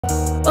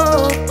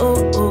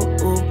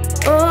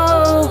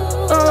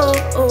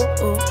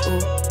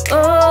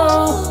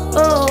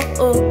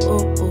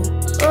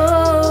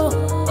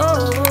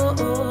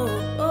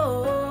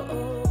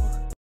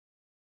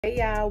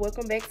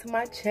welcome back to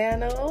my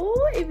channel.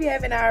 If you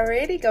haven't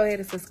already, go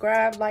ahead and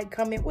subscribe, like,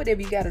 comment, whatever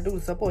you gotta do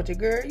to support your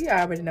girl. You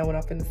already know what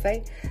I'm finna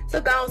say,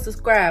 so go and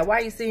subscribe.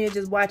 Why you sitting here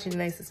just watching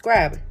and ain't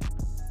subscribing?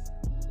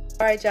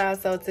 All right, y'all,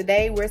 so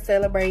today we're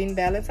celebrating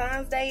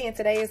Valentine's Day, and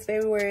today is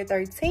February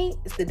 13th.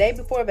 It's the day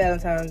before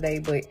Valentine's Day,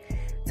 but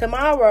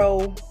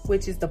tomorrow,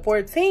 which is the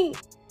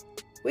 14th,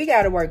 we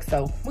gotta work,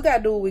 so we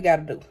gotta do what we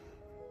gotta do.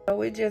 So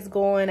we're just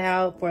going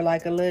out for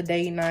like a little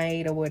date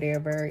night or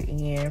whatever,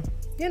 and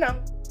you know,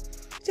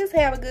 just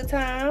have a good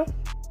time.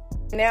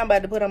 Now I'm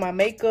about to put on my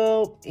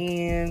makeup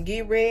and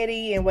get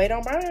ready and wait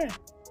on Brian.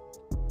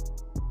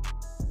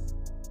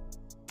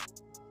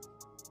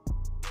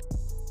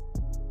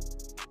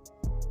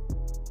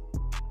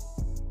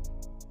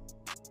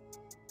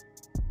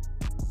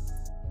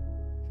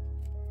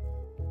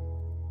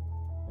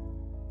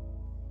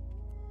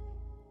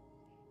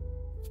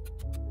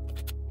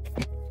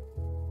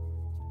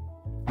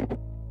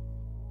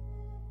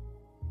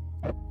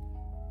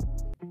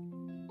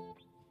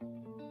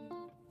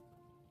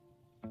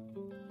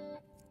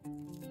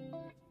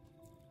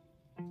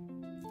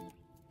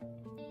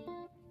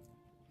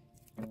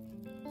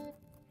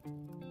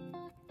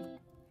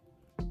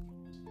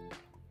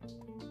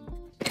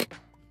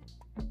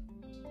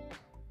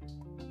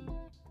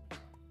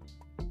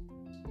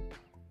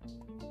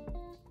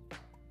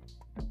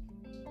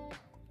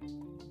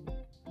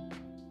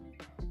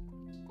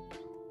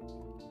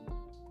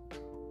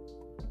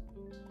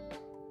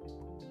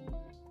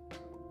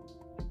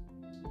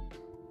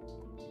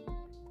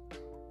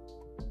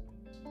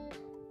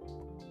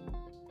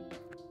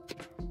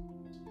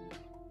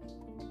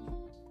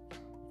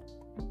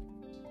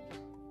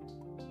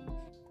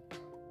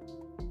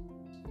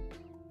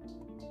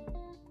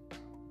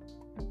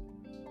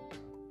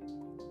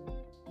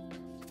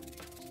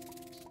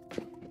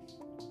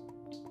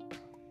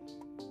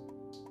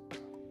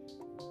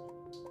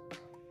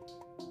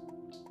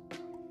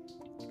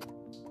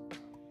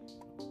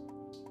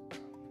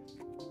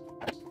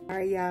 All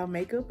right, y'all,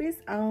 makeup is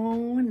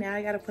on. Now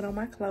I gotta put on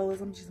my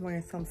clothes. I'm just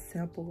wearing something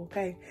simple,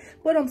 okay?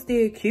 But I'm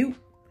still cute,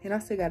 and I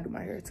still gotta do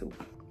my hair too.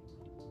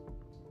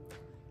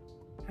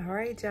 All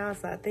right, y'all,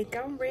 so I think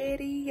I'm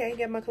ready. I ain't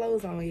got my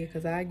clothes on yet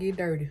because I get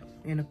dirty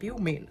in a few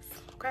minutes,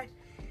 okay?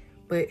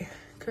 But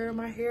curl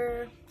my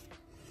hair.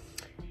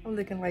 I'm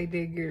looking like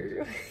that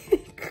girl.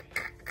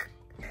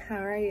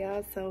 All right,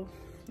 y'all, so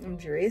I'm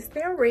dressed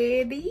and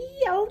ready.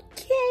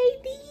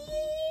 Okay,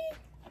 then.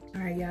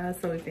 All right, y'all,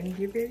 so if ain't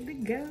get ready to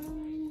go.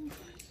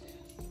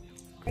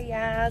 Hey,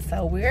 y'all,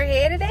 so we're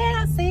headed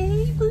out.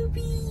 Say,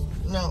 boopy.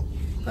 No.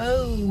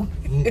 Oh.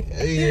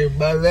 Hey,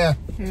 everybody.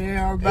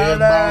 Yeah,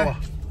 brother.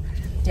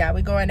 Yeah,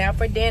 we're going out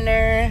for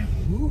dinner.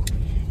 Ooh.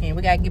 And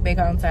we got to get back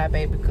on time,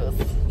 baby, because,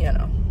 you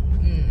know.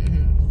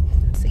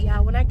 See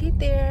y'all when I get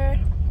there.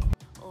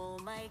 Oh,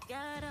 my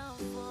God, I'm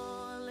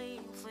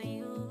falling for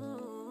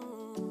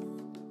you.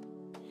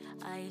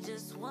 I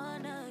just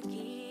want to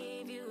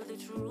give you the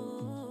truth.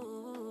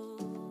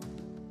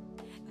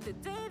 The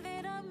day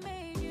that I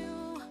made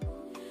you,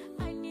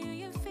 I knew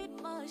you fit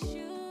my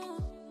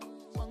shoe.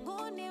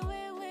 Wangoni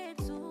wewe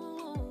tu,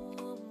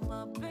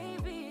 my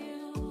baby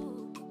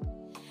you.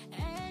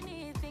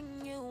 Anything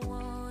you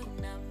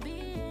wanna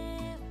be,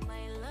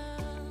 my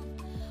love.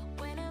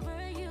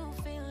 Whenever you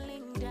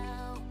feeling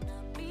down,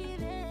 I'll be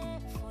there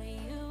for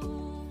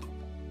you.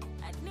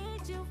 I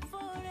need you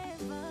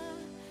forever,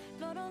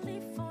 not only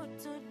for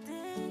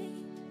today.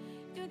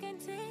 You can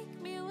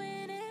take me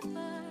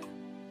whenever,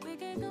 we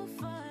can go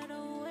far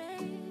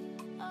away.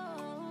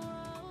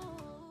 Oh.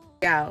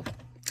 Y'all,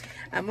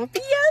 I'm a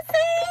fiance.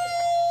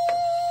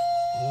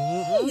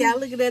 Y'all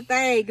look at that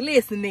thing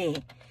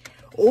glistening.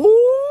 Ooh,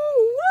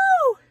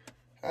 woo.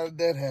 How did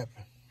that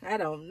happen? I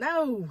don't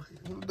know.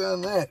 Who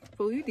done that?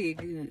 Oh, you did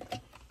good.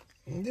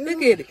 Did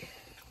Look I? at it.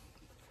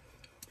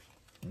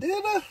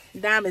 Did I?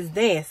 Diamonds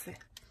dancing.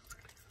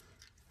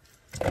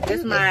 This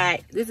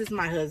is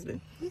my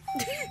husband.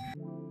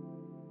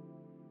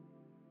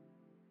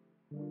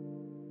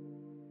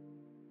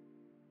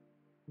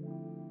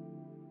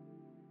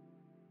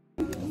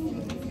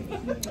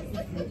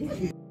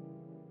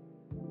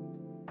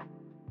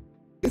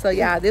 So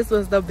y'all, this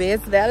was the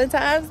best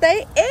Valentine's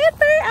Day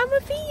ever. I'm a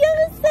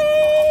fiance.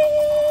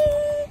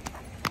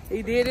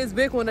 He did his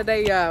big one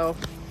today, y'all.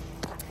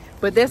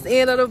 But that's the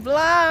end of the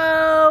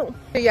vlog.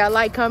 Y'all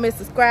like, comment,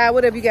 subscribe,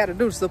 whatever you gotta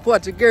do to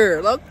support your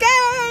girl, okay?